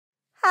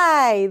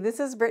Hi, this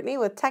is Brittany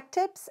with Tech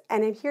Tips,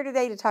 and I'm here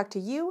today to talk to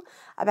you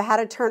about how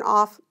to turn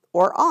off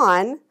or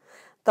on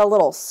the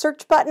little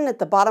search button at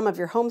the bottom of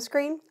your home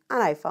screen on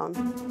iPhone.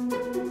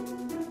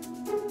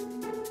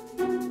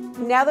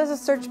 Now there's a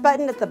search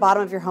button at the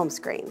bottom of your home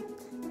screen.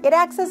 It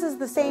accesses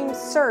the same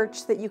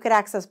search that you could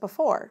access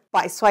before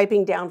by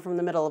swiping down from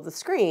the middle of the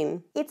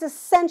screen. It's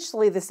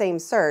essentially the same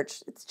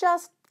search, it's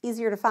just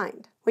easier to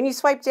find. When you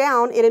swipe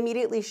down, it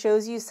immediately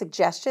shows you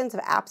suggestions of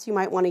apps you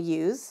might want to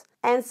use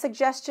and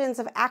suggestions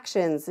of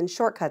actions and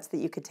shortcuts that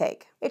you could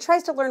take. It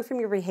tries to learn from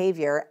your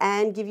behavior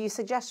and give you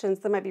suggestions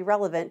that might be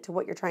relevant to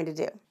what you're trying to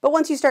do. But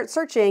once you start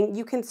searching,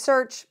 you can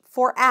search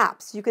for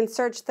apps. You can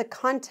search the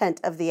content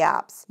of the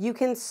apps. You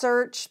can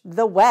search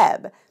the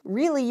web.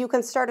 Really, you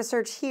can start a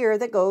search here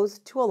that goes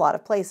to a lot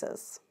of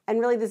places. And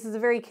really, this is a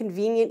very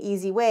convenient,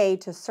 easy way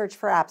to search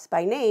for apps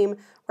by name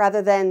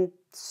rather than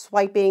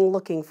swiping,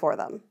 looking for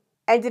them.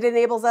 And it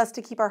enables us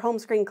to keep our home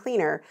screen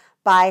cleaner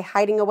by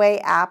hiding away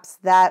apps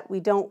that we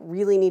don't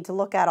really need to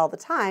look at all the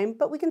time,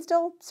 but we can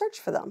still search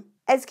for them.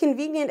 As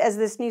convenient as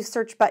this new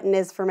search button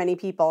is for many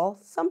people,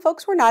 some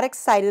folks were not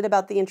excited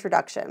about the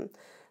introduction,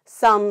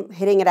 some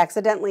hitting it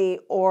accidentally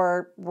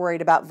or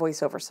worried about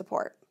voiceover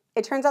support.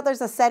 It turns out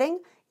there's a setting.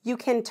 You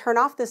can turn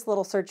off this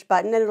little search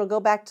button and it'll go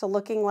back to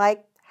looking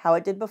like how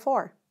it did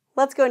before.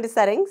 Let's go into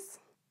settings.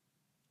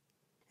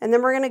 And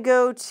then we're going to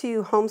go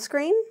to home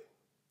screen.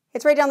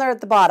 It's right down there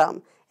at the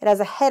bottom. It has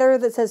a header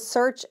that says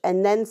search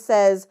and then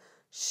says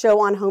show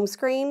on home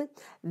screen.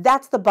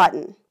 That's the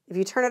button. If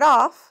you turn it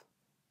off,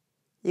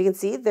 you can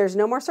see there's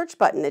no more search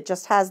button. It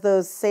just has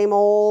those same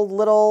old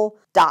little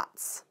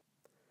dots.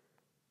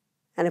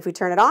 And if we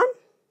turn it on,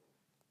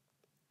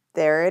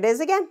 there it is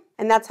again.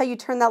 And that's how you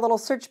turn that little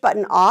search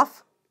button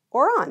off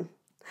or on.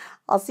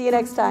 I'll see you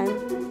next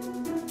time.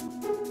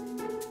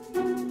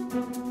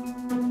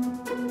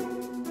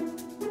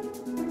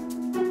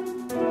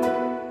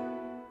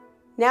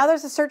 Now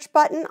there's a search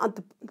button on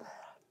the